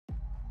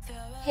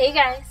Hey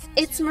guys,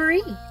 it's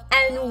Marie,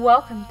 and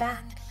welcome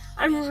back.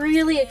 I'm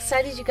really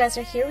excited you guys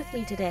are here with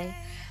me today.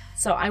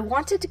 So I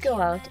wanted to go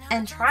out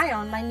and try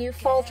on my new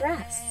fall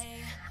dress.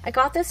 I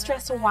got this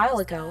dress a while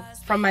ago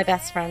from my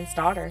best friend's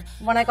daughter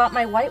when I got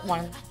my white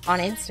one on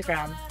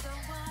Instagram.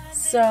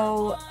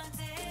 So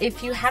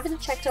if you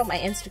haven't checked out my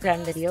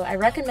Instagram video, I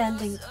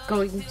recommend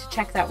going to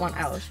check that one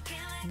out.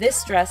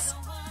 This dress,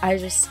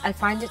 I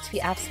find it to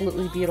be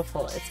absolutely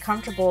beautiful. It's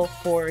comfortable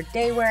for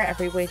day wear,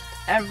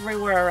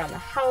 everywhere around the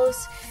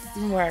house.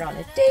 You can wear it on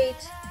a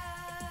date.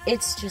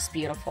 It's just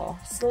beautiful.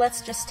 So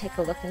let's just take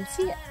a look and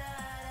see it.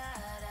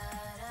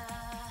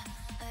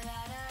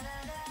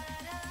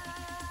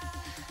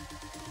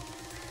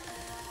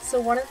 So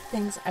one of the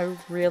things I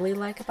really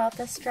like about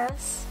this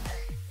dress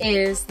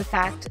is the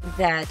fact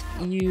that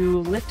you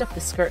lift up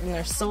the skirt and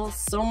there's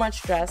so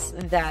much dress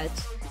that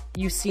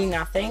you see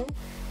nothing.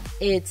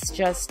 It's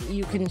just,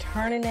 you can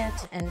turn in it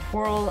and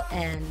twirl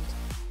and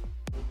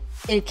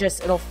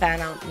it'll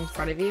fan out in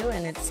front of you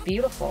and it's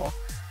beautiful.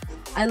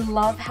 I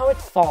love how it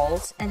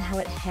falls and how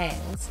it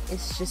hangs.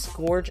 It's just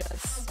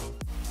gorgeous.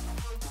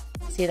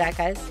 See that,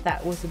 guys?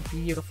 That was a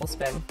beautiful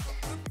spin.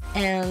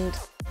 And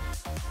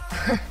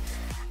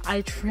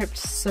I tripped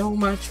so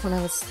much when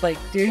I was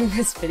doing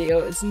this video.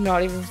 It's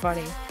not even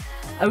funny.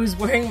 I was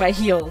wearing my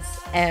heels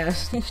and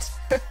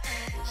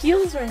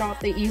heels are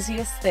not the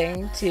easiest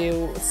thing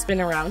to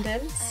spin around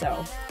in,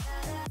 so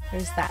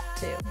there's that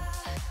too.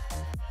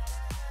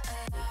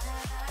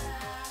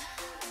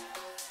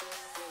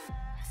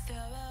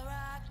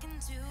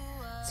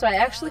 So I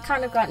actually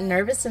kind of got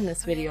nervous in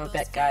this video a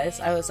bit, guys.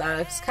 I was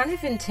kind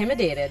of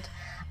intimidated.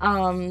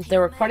 There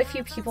were quite a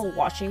few people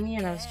watching me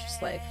and I was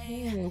just like,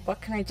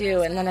 what can I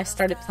do? And then I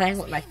started playing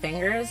with my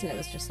fingers and it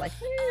was just like,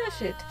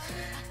 shoot.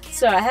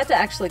 So I had to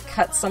actually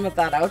cut some of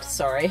that out,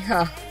 sorry.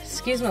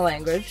 Excuse my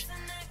language.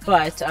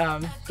 But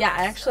yeah,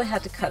 I actually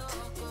had to cut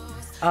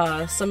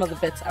some of the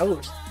bits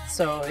out.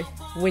 So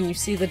when you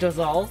see the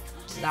dissolve,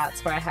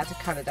 that's where I had to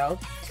cut it out.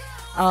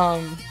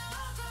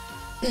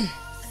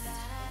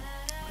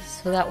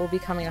 So that will be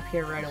coming up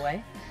here right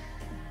away.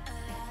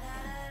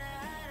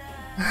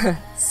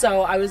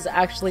 So I was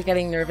actually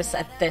getting nervous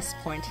at this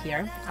point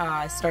here.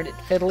 I started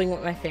fiddling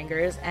with my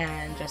fingers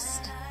and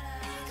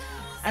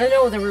I don't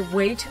know, there were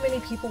way too many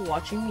people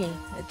watching me.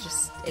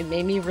 It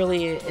made me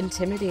really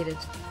intimidated.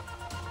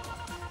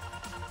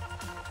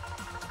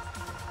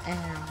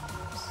 And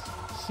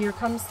here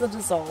comes the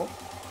dissolve.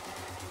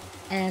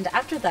 And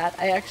after that,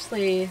 I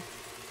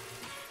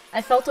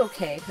felt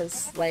okay,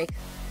 because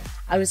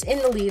I was in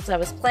the leads, I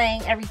was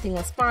playing, everything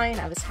was fine,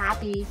 I was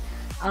happy.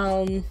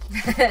 I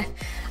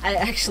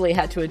actually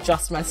had to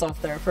adjust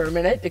myself there for a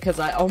minute because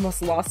I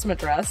almost lost my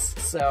dress,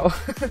 so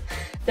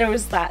there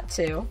was that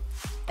too.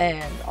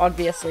 And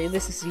obviously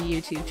this is a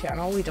YouTube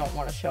channel, we don't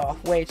want to show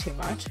off way too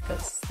much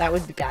because that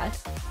would be bad.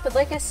 But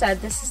like I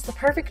said, this is the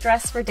perfect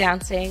dress for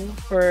dancing,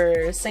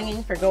 for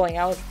singing, for going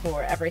out,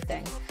 for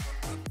everything.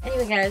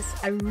 Anyway guys,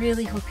 I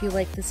really hope you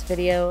liked this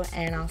video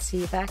and I'll see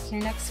you back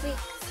here next week.